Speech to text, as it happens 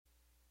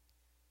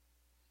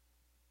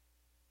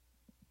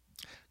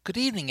Good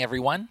evening,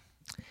 everyone,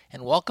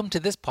 and welcome to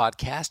this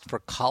podcast for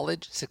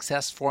College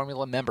Success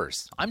Formula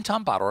members. I'm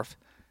Tom Bottorff,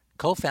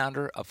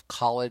 co-founder of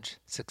College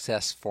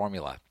Success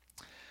Formula.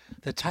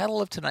 The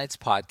title of tonight's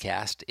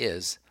podcast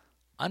is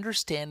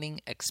Understanding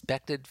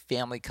Expected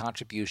Family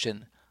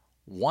Contribution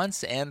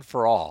Once and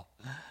for All.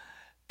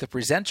 The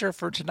presenter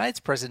for tonight's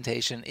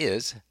presentation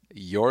is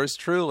yours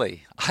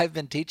truly. I've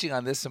been teaching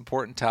on this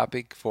important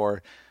topic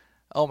for,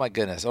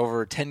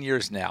 over 10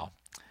 years now.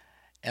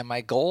 And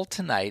my goal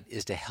tonight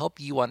is to help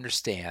you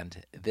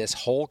understand this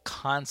whole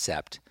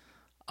concept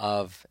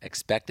of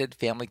expected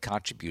family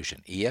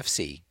contribution,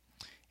 EFC,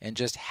 and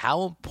just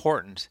how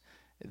important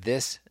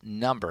this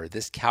number,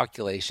 this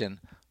calculation,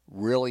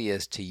 really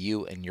is to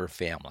you and your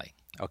family.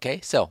 Okay,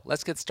 so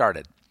let's get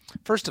started.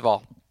 First of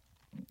all,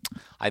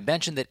 I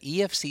mentioned that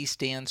EFC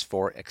stands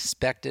for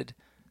Expected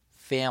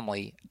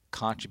Family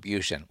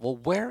Contribution. Well,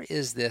 where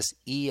is this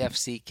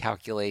EFC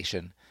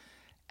calculation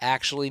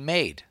actually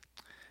made?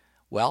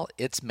 Well,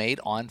 it's made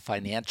on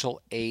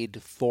financial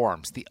aid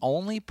forms. The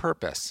only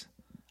purpose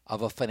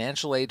of a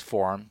financial aid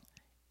form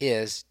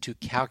is to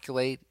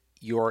calculate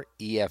your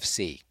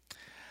EFC.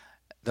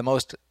 The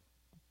most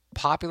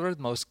popular,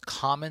 the most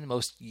common,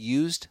 most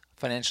used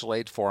financial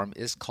aid form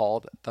is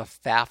called the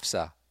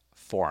FAFSA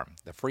form,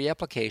 the Free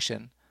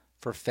Application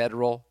for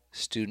Federal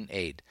Student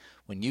Aid.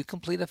 When you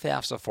complete a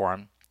FAFSA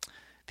form,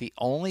 the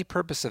only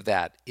purpose of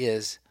that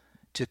is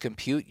to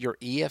compute your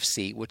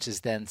EFC, which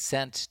is then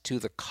sent to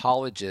the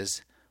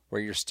colleges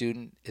where your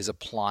student is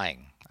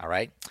applying. All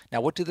right. Now,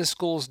 what do the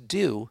schools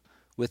do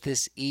with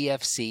this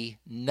EFC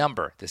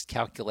number, this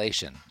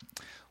calculation?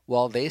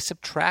 Well, they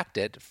subtract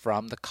it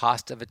from the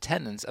cost of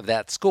attendance of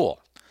that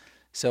school.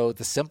 So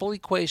the simple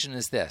equation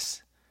is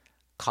this: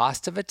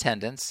 cost of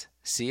attendance,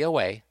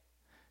 COA,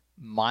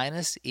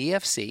 minus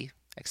EFC,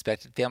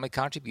 expected family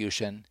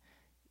contribution,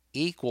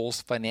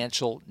 equals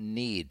financial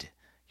need.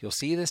 You'll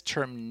see this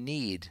term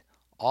need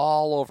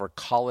all over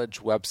college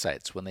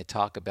websites when they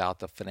talk about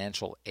the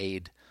financial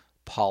aid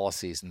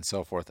policies and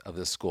so forth of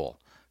the school.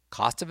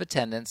 Cost of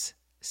attendance,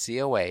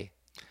 COA,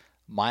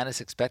 minus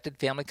expected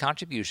family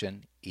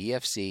contribution,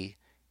 EFC,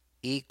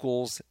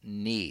 equals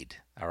need.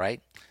 All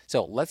right?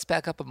 So let's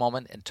back up a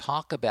moment and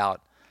talk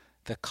about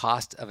the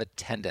cost of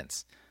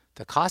attendance.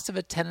 The cost of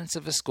attendance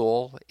of a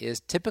school is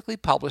typically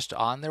published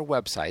on their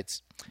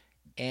websites,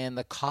 and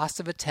the cost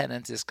of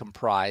attendance is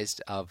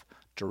comprised of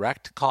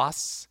direct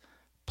costs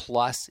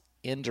plus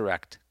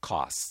indirect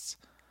costs.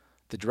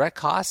 The direct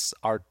costs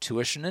are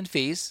tuition and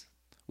fees,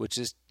 which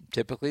is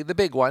typically the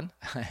big one,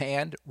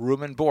 and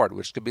room and board,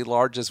 which could be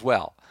large as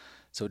well.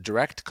 So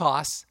direct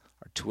costs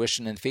are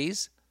tuition and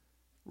fees,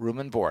 room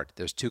and board.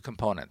 There's two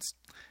components.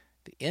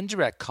 The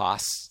indirect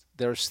costs,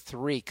 there's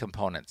three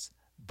components: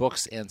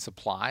 books and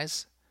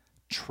supplies,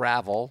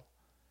 travel,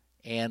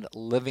 and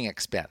living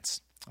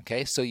expense.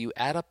 Okay, so you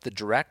add up the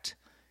direct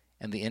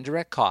and the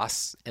indirect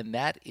costs, and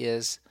that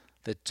is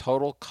the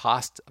total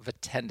cost of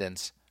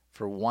attendance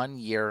for 1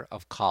 year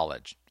of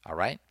college. All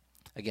right?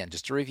 Again,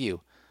 just to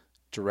review,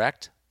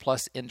 direct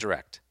plus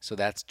indirect. So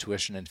that's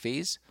tuition and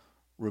fees,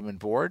 room and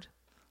board,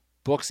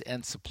 books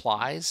and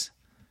supplies,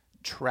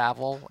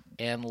 travel,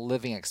 and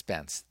living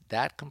expense.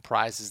 That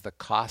comprises the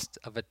cost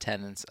of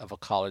attendance of a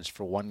college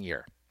for 1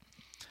 year.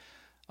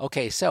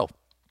 Okay, so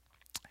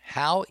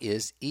how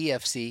is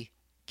EFC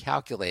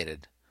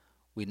calculated?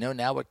 We know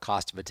now what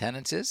cost of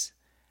attendance is.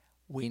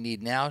 We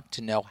need now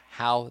to know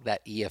how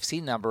that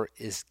EFC number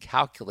is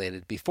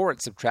calculated before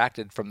it's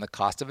subtracted from the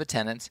cost of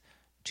attendance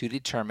to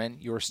determine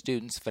your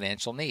student's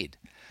financial need.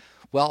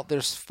 Well,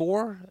 there's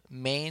four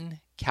main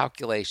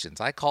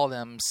calculations. I call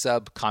them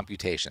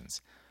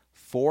sub-computations.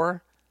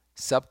 Four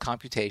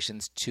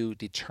sub-computations to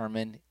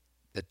determine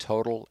the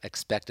total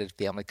expected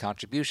family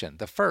contribution.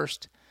 The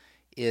first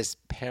is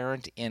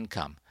parent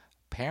income.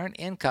 Parent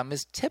income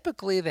is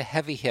typically the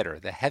heavy hitter,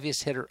 the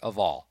heaviest hitter of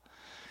all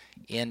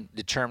in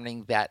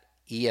determining that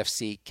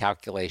EFC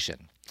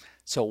calculation.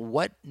 So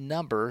what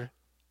numbers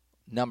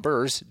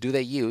do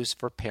they use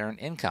for parent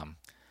income?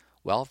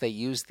 Well, they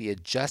use the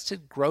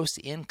adjusted gross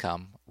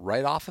income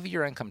right off of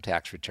your income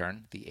tax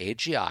return, the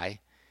AGI,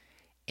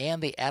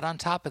 and they add on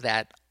top of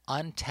that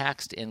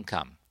untaxed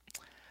income.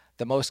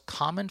 The most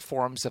common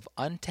forms of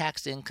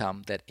untaxed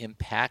income that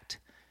impact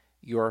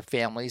your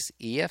family's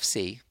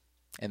EFC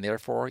and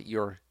therefore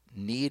your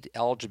need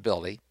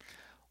eligibility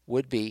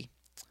would be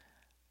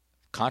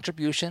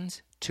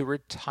contributions to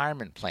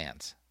retirement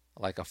plans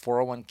like a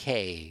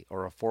 401k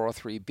or a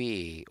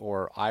 403b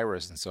or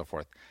IRAs and so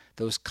forth.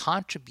 Those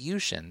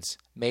contributions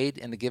made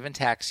in a given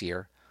tax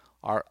year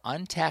are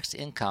untaxed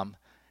income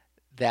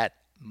that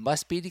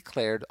must be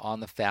declared on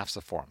the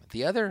FAFSA form.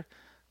 The other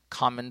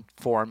common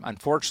form,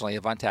 unfortunately,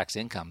 of untaxed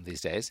income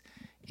these days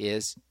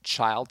is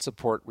child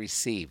support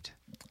received.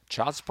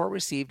 Child support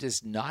received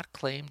is not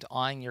claimed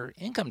on your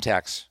income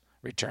tax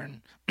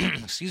return,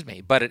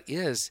 but it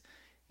is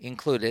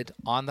included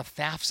on the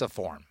FAFSA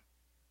form.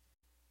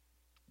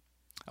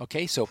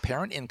 Okay, so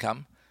parent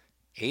income,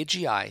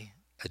 AGI,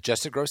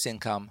 adjusted gross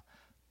income,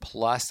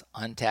 plus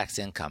untaxed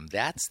income.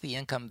 That's the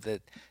income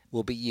that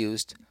will be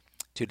used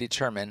to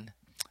determine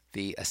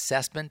the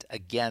assessment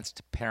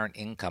against parent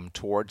income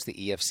towards the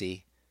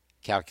EFC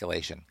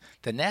calculation.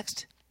 The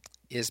next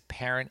is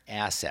parent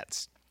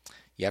assets.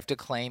 You have to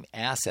claim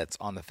assets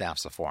on the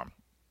FAFSA form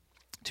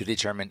to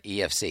determine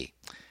EFC.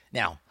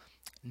 Now,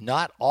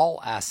 not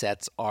all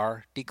assets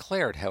are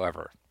declared,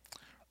 however.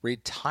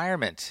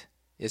 Retirement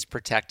is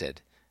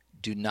protected.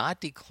 Do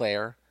not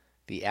declare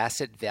the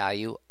asset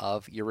value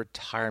of your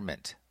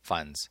retirement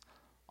funds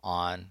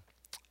on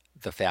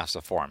the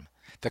FAFSA form.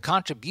 The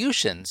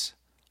contributions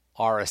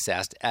are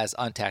assessed as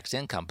untaxed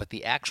income, but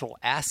the actual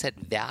asset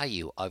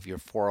value of your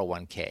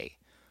 401k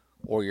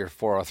or your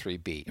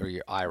 403b or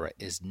your IRA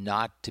is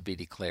not to be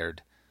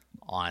declared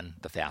on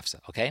the FAFSA,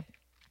 okay?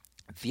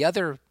 The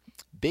other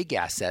big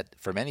asset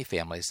for many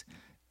families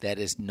that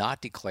is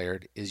not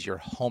declared is your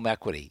home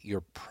equity,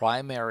 your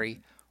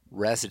primary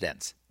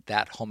residence.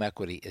 That home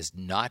equity is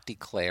not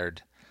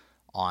declared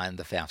on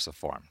the FAFSA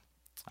form,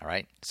 all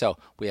right? So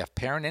we have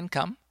parent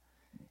income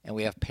and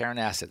we have parent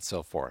assets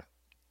so far.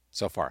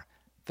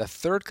 The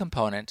third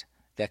component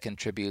that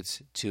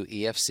contributes to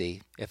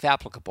EFC, if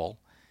applicable,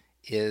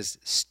 is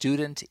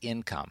student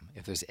income.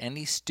 If there's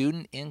any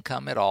student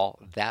income at all,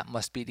 that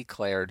must be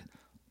declared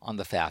on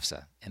the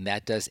FAFSA, and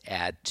that does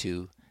add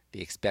to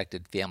the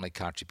expected family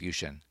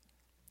contribution.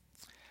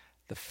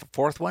 The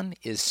fourth one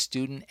is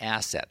student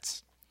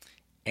assets.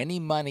 Any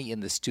money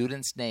in the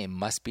student's name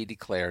must be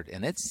declared,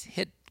 and it's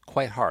hit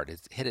quite hard.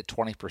 It's hit at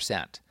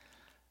 20%.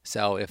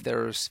 So if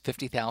there's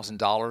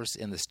 $50,000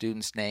 in the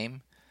student's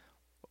name,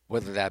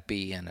 whether that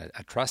be in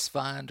a trust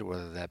fund, or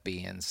whether that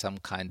be in some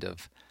kind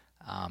of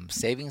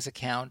savings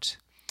account,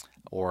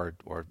 or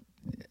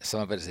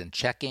some of it is in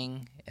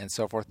checking and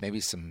so forth, maybe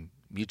some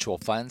mutual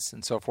funds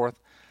and so forth,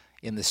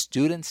 in the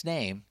student's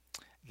name,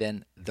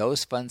 then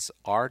those funds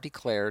are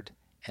declared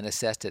and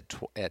assessed at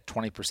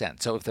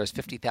 20%. So if there's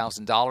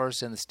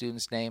 $50,000 in the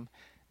student's name,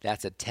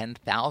 that's a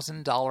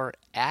 $10,000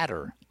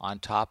 adder on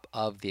top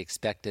of the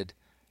expected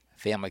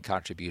family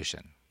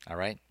contribution. All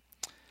right?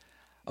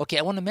 Okay,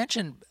 I want to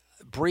mention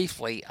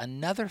briefly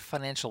another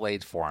financial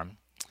aid form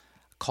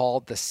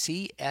called the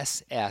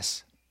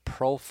CSS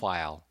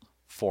Profile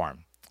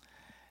Form.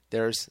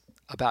 There's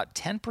about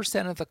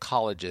 10% of the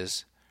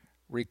colleges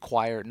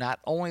require not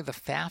only the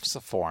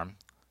FAFSA form,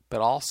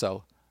 but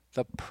also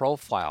the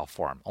profile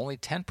form, only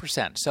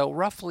 10%. So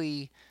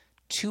roughly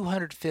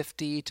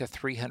 250 to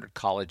 300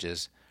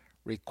 colleges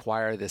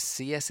require the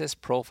CSS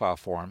profile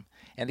form.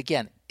 And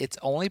again, its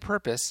only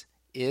purpose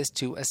is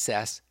to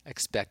assess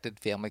expected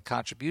family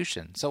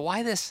contribution. So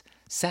why this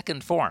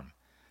second form?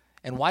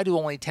 And why do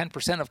only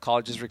 10% of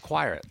colleges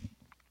require it?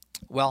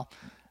 Well,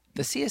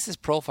 the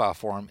CSS profile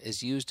form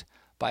is used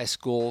by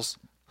schools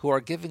who are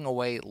giving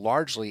away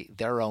largely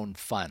their own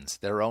funds,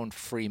 their own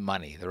free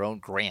money, their own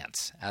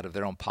grants out of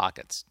their own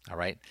pockets, all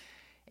right?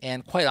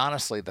 And quite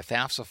honestly, the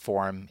FAFSA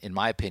form, in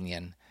my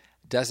opinion,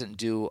 doesn't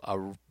do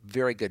a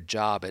very good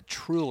job at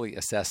truly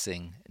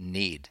assessing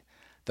need.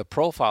 The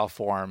profile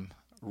form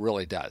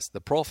really does.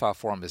 The profile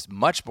form is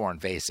much more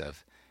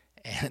invasive,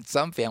 and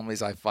some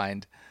families I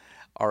find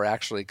are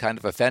actually kind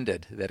of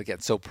offended that it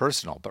gets so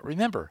personal. But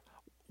remember,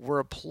 we're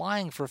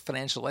applying for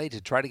financial aid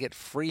to try to get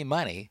free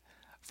money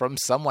from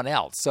someone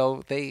else.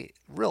 So they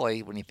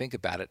really, when you think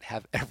about it,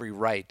 have every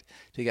right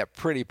to get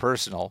pretty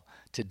personal,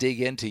 to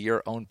dig into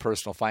your own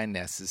personal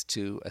finances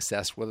to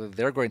assess whether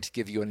they're going to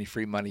give you any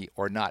free money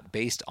or not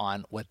based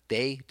on what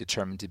they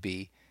determine to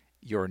be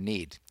your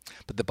need.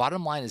 But the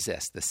bottom line is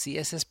this: the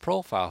CSS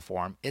profile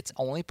form, its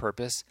only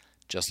purpose,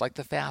 just like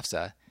the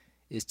FAFSA,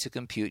 is to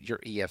compute your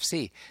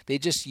EFC. They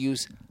just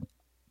use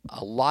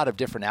a lot of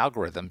different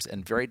algorithms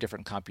and very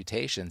different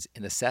computations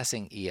in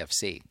assessing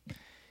EFC.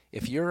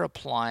 If you're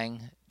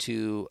applying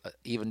to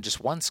even just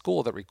one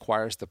school that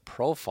requires the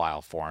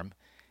profile form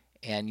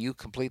and you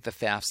complete the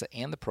FAFSA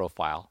and the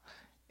profile,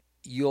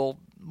 you'll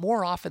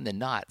more often than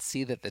not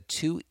see that the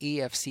two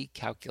EFC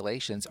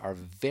calculations are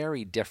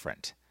very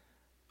different.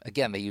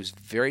 Again, they use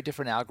very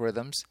different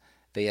algorithms.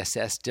 They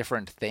assess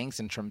different things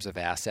in terms of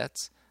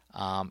assets,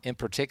 in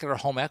particular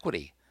home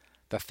equity.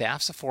 The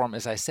FAFSA form,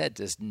 as I said,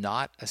 does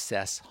not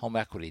assess home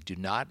equity. Do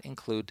not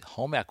include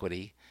home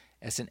equity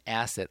as an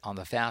asset on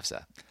the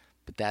FAFSA.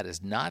 But that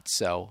is not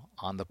so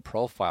on the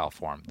profile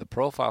form. The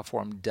profile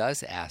form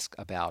does ask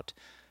about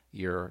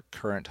your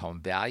current home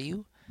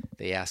value.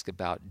 They ask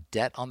about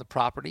debt on the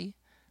property.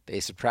 They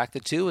subtract the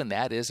two, and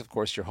that is, of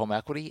course, your home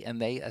equity,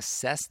 and they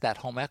assess that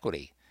home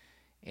equity.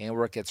 And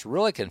where it gets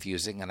really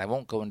confusing, and I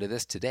won't go into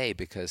this today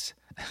because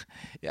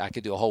I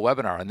could do a whole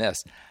webinar on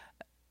this,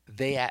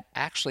 they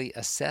actually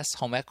assess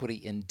home equity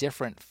in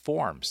different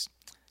forms,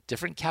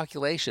 different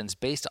calculations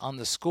based on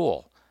the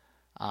school.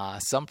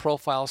 Some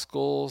profile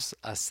schools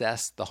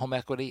assess the home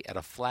equity at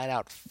a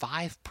flat-out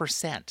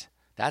 5%.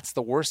 That's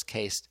the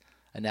worst-case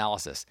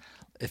analysis.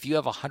 If you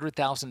have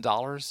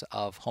 $100,000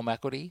 of home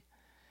equity,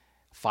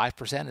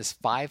 5% is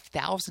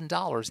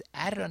 $5,000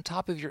 added on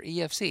top of your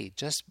EFC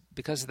just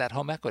because of that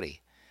home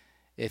equity.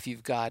 If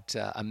you've got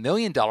 $1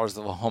 million of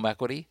home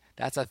equity,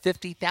 that's a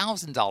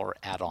 $50,000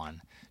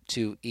 add-on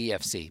to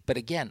EFC. But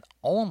again,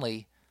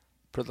 only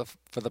for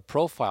the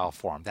profile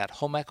form, that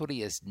home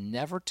equity is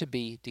never to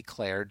be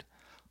declared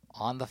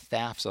on the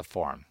FAFSA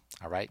form,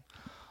 all right?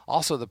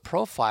 Also, the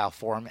profile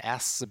form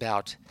asks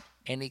about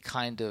any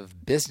kind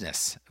of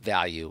business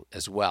value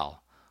as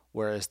well,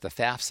 whereas the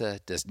FAFSA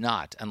does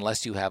not,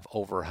 unless you have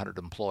over 100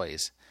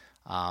 employees.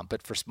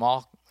 But for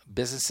small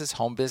businesses,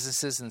 home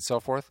businesses and so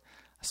forth,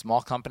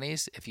 small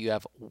companies, if you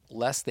have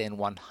less than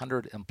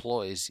 100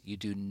 employees, you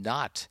do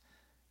not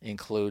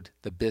include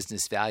the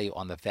business value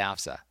on the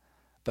FAFSA,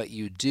 but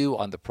you do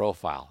on the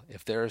profile.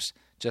 If there's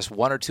just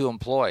 1 or 2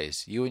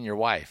 employees, you and your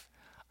wife,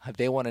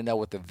 they want to know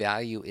what the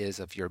value is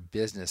of your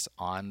business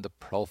on the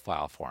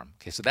profile form.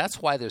 Okay, so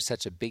that's why there's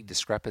such a big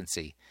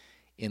discrepancy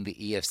in the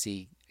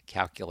EFC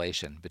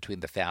calculation between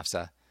the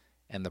FAFSA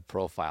and the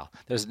profile.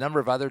 There's a number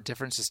of other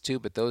differences too,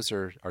 but those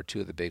are 2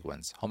 of the big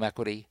ones, home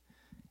equity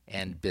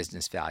and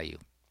business value.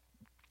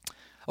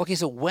 Okay,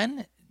 so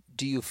when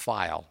do you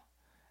file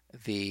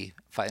the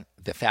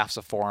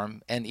FAFSA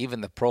form and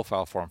even the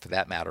profile form for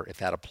that matter, if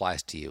that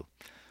applies to you?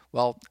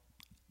 Well,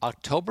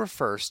 October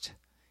 1st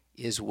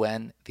is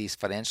when these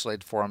financial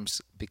aid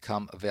forms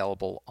become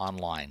available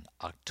online,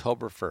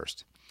 October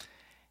 1st.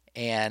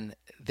 And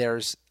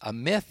there's a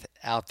myth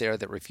out there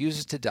that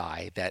refuses to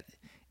die that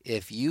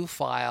if you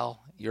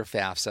file your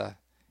FAFSA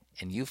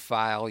and you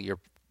file your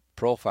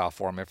profile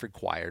form if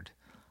required,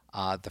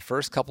 the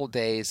first couple of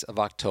days of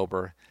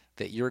October,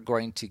 that you're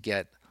going to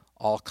get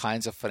all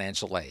kinds of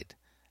financial aid,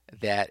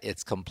 that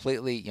it's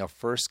completely,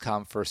 first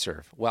come, first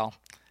serve. Well,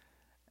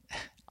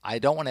 I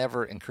don't want to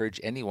ever encourage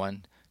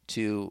anyone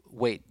to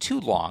wait too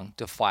long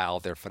to file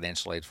their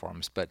financial aid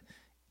forms, but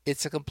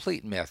it's a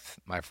complete myth,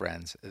 my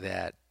friends,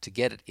 that to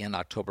get it in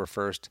October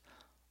 1st,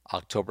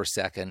 October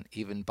 2nd,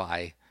 even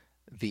by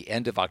the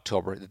end of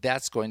October,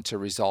 that's going to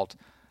result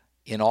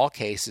in all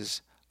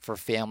cases for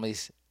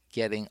families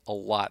getting a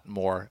lot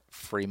more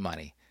free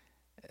money.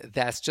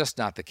 That's just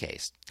not the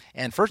case.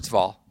 And first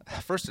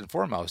and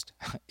foremost,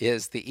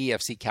 is the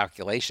EFC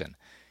calculation.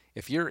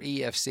 If your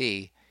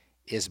EFC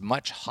is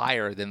much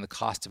higher than the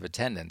cost of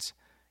attendance,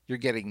 you're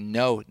getting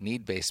no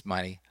need-based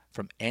money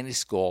from any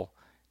school,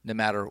 no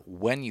matter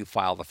when you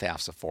file the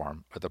FAFSA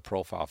form or the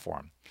profile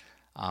form.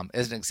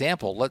 As an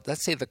example,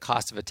 let's say the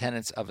cost of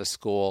attendance of a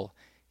school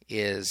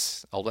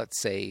is,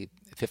 let's say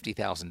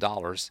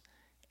 $50,000,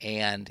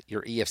 and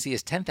your EFC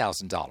is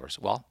 $10,000.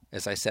 Well,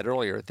 as I said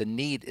earlier, the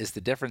need is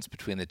the difference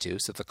between the two.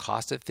 So the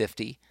cost of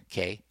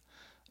 $50K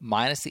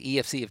minus the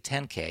EFC of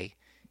 $10K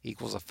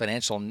equals a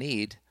financial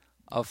need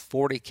of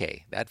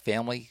 $40K. That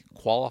family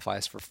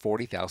qualifies for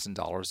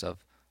 $40,000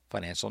 of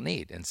financial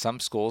need. And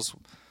some schools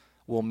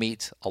will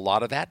meet a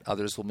lot of that.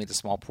 Others will meet a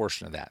small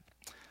portion of that.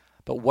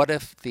 But what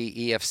if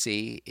the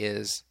EFC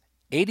is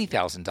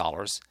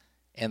 $80,000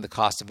 and the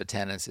cost of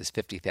attendance is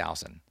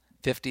 $50,000?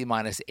 50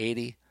 minus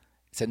 80,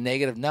 it's a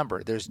negative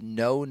number. There's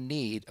no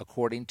need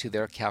according to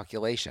their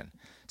calculation.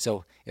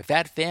 So if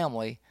that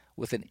family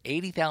with an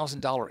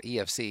 $80,000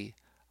 EFC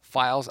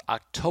files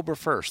October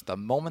 1st, the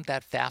moment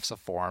that FAFSA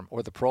form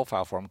or the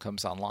profile form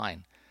comes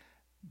online,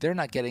 they're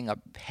not getting a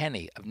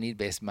penny of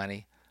need-based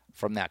money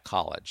from that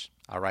college.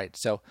 All right.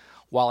 So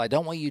while I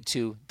don't want you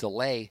to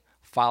delay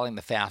filing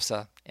the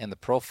FAFSA and the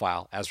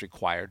profile as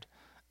required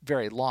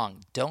very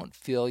long, don't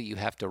feel you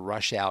have to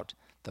rush out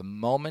the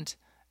moment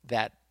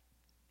that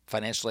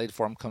financial aid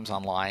form comes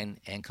online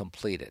and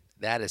complete it.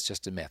 That is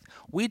just a myth.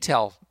 We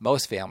tell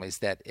most families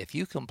that if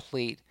you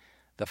complete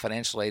the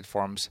financial aid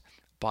forms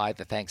by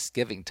the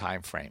Thanksgiving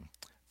timeframe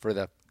for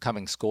the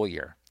coming school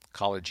year,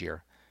 college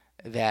year,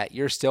 that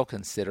you're still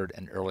considered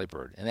an early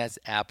bird. And that's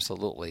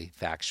absolutely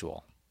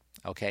factual.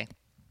 Okay?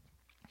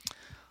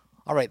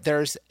 All right,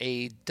 there's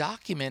a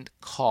document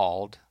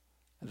called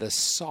the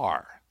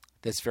SAR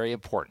that's very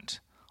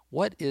important.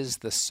 What is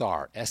the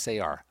SAR,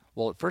 S-A-R?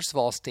 Well, it first of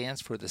all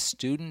stands for the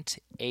Student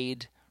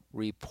Aid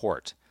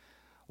Report.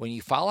 When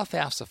you file a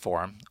FAFSA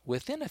form,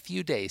 within a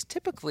few days,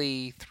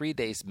 typically 3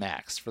 days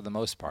max for the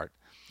most part,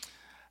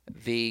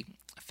 the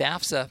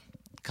FAFSA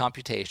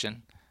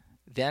computation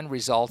then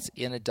results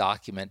in a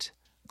document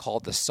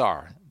called the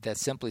SAR that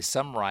simply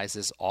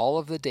summarizes all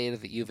of the data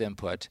that you've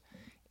input,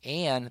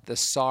 and the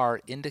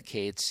SAR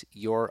indicates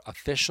your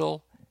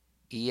official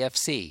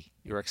EFC,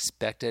 your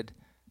expected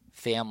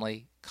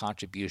family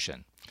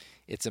contribution.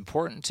 It's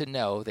important to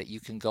know that you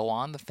can go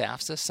on the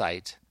FAFSA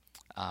site,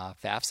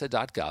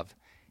 fafsa.gov,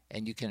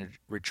 and you can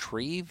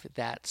retrieve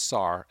that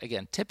SAR,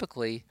 again,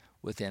 typically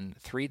within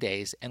 3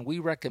 days, and we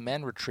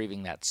recommend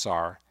retrieving that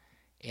SAR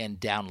and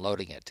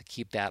downloading it to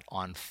keep that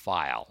on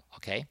file,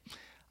 okay?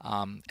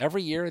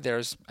 Every year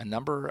there's a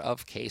number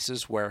of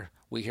cases where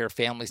we hear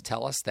families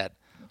tell us that,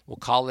 well,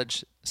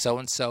 college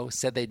so-and-so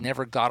said they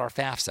never got our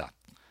FAFSA.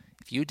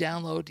 If you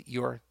download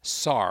your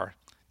SAR,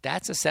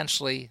 that's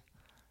essentially,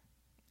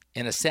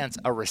 in a sense,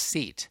 a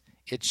receipt.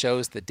 It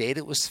shows the date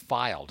it was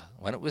filed,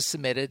 when it was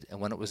submitted, and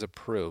when it was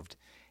approved.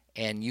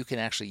 And you can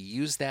actually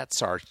use that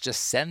SAR.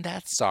 Just send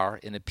that SAR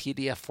in a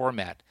PDF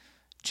format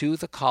to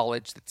the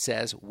college that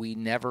says, we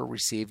never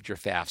received your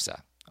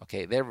FAFSA.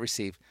 Okay, they've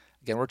received,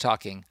 again, we're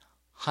talking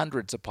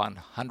hundreds upon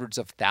hundreds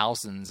of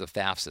thousands of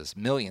FAFSAs,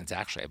 millions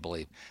actually, I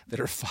believe, that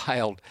are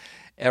filed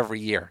every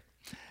year.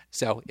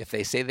 So if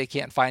they say they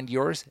can't find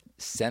yours,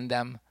 send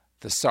them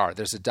the SAR.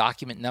 There's a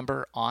document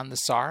number on the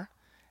SAR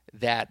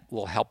that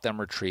will help them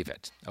retrieve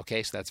it.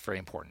 Okay, so that's very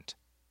important.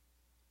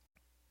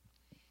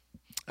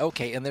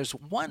 Okay, and there's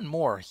one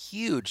more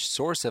huge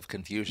source of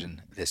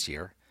confusion this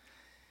year,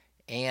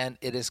 and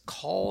it is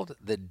called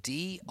the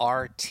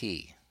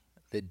DRT,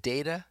 the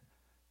Data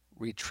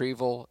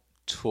Retrieval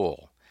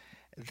Tool.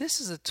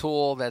 This is a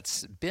tool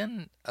that's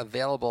been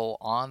available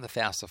on the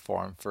FAFSA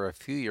form for a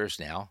few years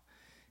now,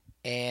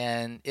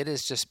 and it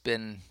has just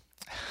been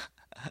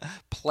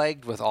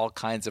plagued with all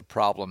kinds of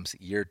problems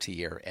year to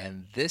year,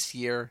 and this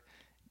year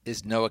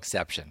is no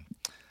exception.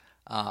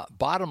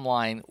 Bottom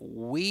line,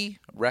 we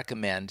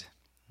recommend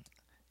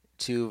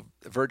to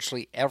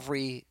virtually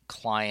every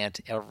client,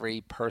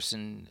 every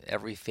person,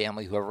 every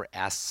family, whoever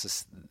asks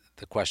us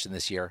the question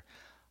this year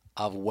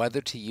of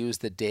whether to use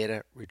the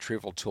data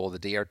retrieval tool, the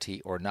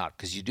DRT, or not,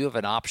 because you do have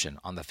an option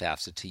on the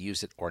FAFSA to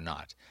use it or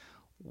not.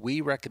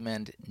 We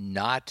recommend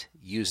not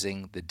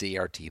using the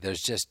DRT.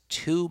 There's just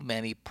too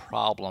many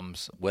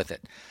problems with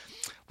it.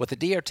 What the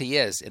DRT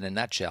is, in a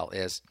nutshell,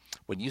 is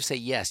when you say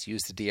yes,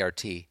 use the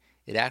DRT,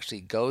 it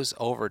actually goes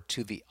over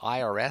to the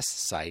IRS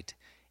site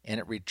and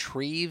it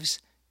retrieves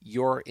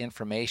your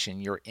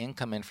information, your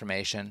income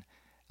information,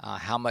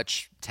 how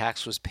much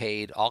tax was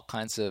paid, all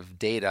kinds of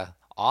data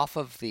off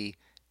of the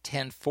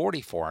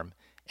 1040 form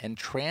and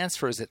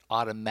transfers it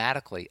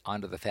automatically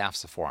onto the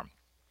FAFSA form.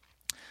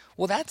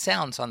 Well, that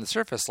sounds on the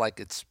surface like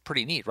it's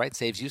pretty neat, right?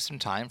 Saves you some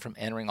time from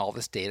entering all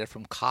this data,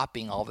 from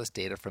copying all this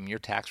data from your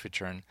tax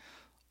return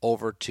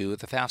over to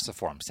the FAFSA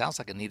form. Sounds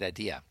like a neat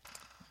idea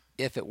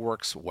if it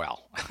works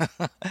well,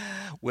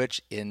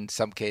 which in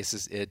some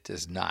cases it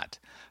does not.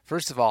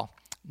 First of all,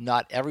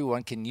 not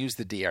everyone can use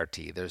the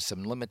DRT. There's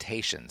some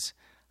limitations.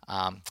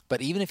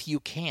 But even if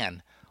you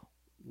can,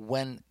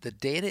 when the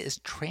data is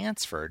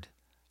transferred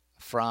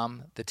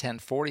from the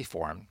 1040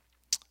 form,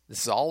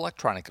 this is all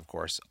electronic, of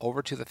course,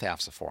 over to the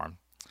FAFSA form,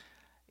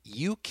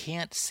 you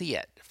can't see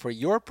it. For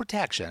your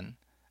protection,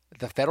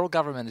 the federal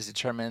government has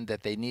determined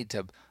that they need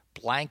to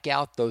blank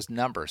out those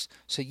numbers.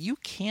 So you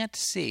can't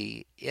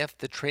see if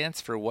the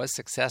transfer was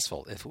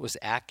successful, if it was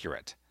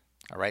accurate,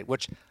 all right,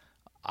 which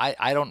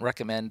I don't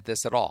recommend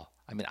this at all.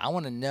 I mean, I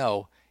want to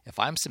know if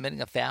I'm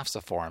submitting a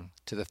FAFSA form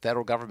to the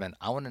federal government,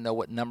 I want to know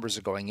what numbers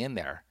are going in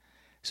there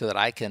so that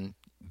I can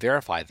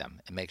verify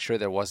them and make sure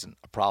there wasn't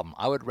a problem.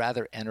 I would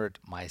rather enter it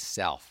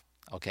myself,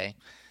 okay?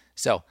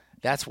 So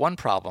that's one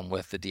problem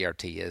with the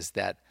DRT is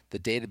that the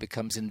data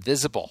becomes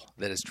invisible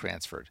that is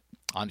transferred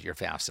onto your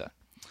FAFSA.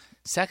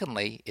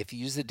 Secondly, if you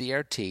use the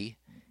DRT,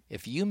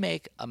 if you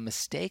make a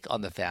mistake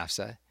on the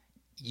FAFSA,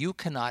 you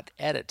cannot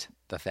edit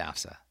the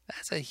FAFSA.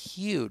 That's a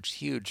huge,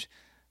 huge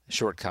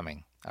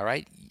shortcoming. All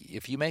right,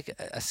 if you make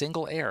a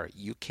single error,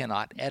 you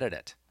cannot edit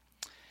it.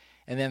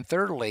 And then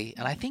thirdly,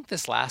 and I think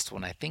this last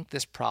one, I think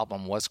this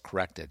problem was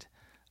corrected,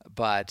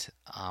 but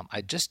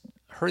I just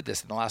heard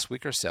this in the last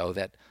week or so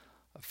that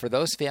for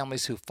those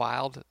families who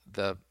filed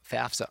the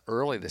FAFSA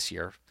early this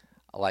year,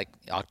 like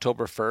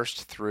October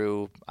 1st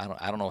through,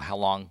 I don't know how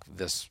long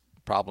this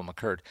problem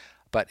occurred,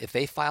 but if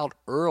they filed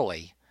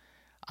early,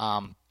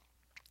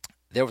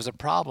 there was a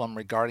problem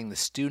regarding the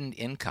student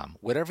income.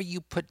 Whatever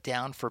you put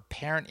down for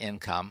parent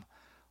income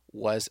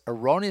was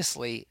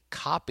erroneously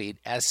copied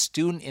as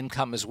student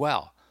income as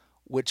well,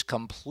 which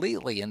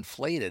completely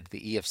inflated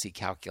the EFC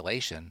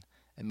calculation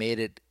and made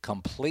it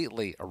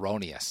completely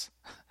erroneous.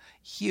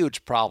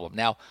 Huge problem.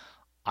 Now,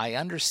 I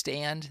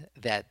understand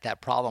that that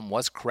problem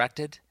was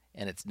corrected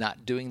and it's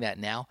not doing that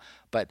now.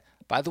 But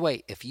by the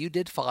way, if you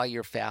did file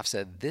your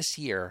FAFSA this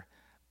year,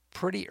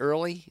 pretty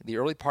early, the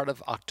early part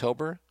of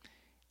October,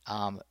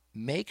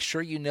 make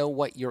sure you know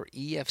what your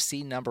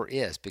EFC number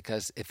is,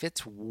 because if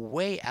it's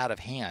way out of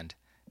hand,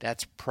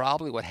 that's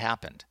probably what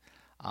happened.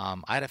 I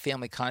had a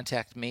family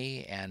contact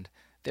me, and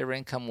their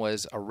income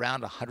was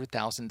around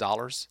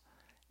 $100,000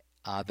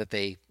 that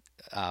they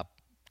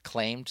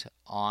claimed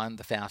on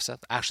the FAFSA.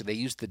 Actually, they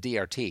used the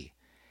DRT,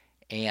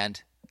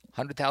 and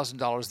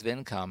 $100,000 of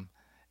income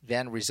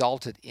then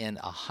resulted in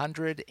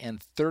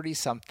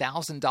 $130-some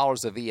thousand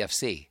of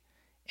EFC,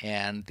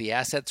 and the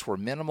assets were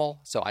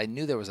minimal. So I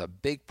knew there was a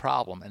big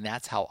problem, and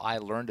that's how I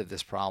learned of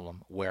this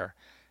problem, where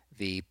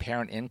the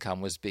parent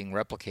income was being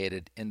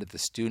replicated into the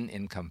student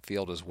income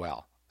field as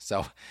well.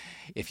 So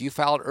if you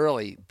filed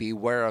early,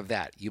 beware of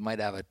that. You might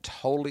have a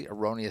totally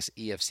erroneous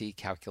EFC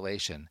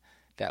calculation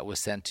that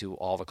was sent to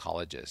all the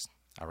colleges.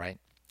 All right.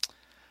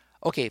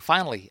 Okay,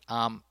 finally,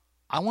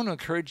 I want to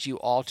encourage you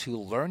all to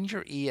learn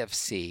your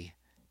EFC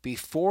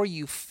before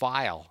you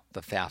file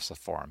the FAFSA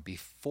form,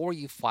 before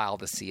you file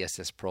the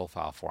CSS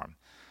profile form.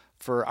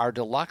 For our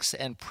Deluxe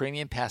and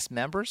Premium Pass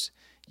members,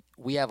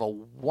 we have a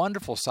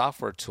wonderful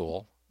software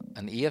tool,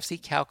 an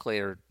EFC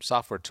calculator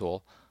software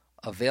tool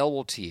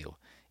available to you.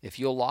 If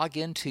you'll log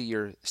into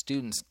your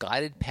student's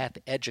Guided Path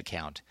Edge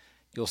account,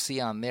 you'll see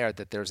on there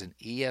that there's an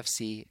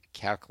EFC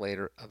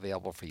calculator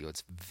available for you.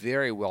 It's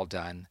very well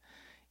done.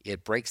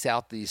 It breaks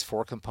out these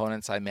 4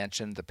 components I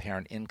mentioned, the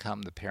parent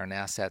income, the parent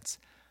assets,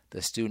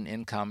 the student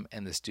income,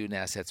 and the student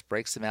assets.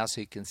 Breaks them out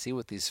so you can see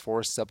what these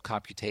 4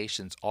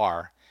 sub-computations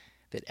are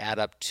that add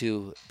up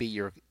to be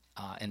your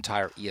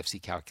entire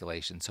EFC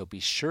calculation. So be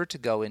sure to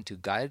go into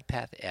Guided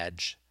Path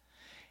Edge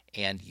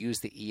and use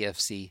the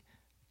EFC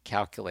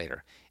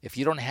calculator. If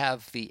you don't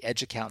have the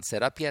Edge account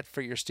set up yet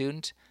for your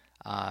student,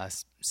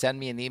 send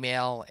me an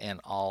email and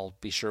I'll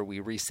be sure we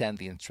resend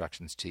the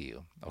instructions to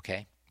you,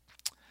 okay?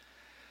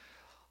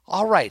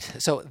 All right,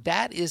 so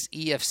that is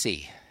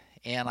EFC,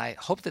 and I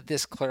hope that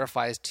this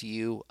clarifies to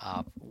you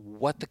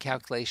what the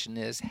calculation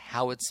is,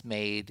 how it's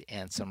made,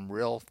 and some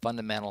real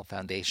fundamental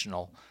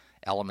foundational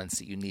elements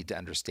that you need to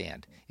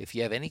understand. If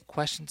you have any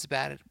questions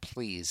about it,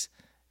 please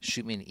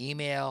shoot me an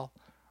email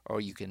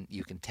or you can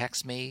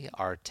text me.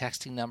 Our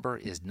texting number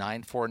is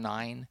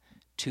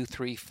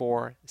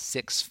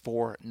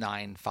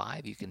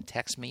 949-234-6495. You can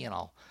text me and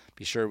I'll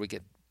be sure we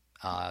get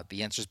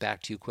the answers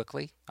back to you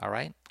quickly, all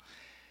right?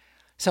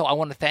 So I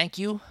want to thank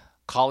you,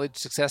 College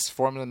Success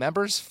Formula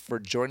members, for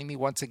joining me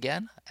once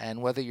again.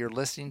 And whether you're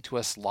listening to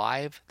us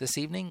live this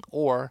evening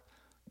or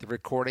the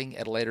recording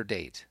at a later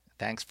date,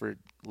 thanks for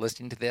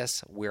listening to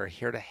this. We're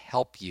here to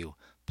help you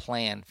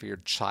plan for your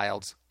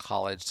child's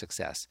college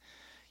success.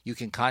 You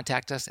can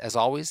contact us, as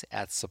always,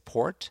 at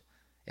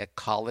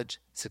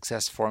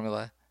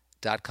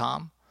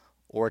support@collegesuccessformula.com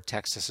or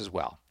text us as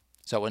well.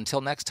 So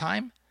until next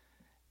time,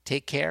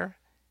 take care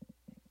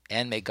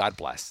and may God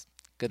bless.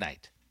 Good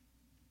night.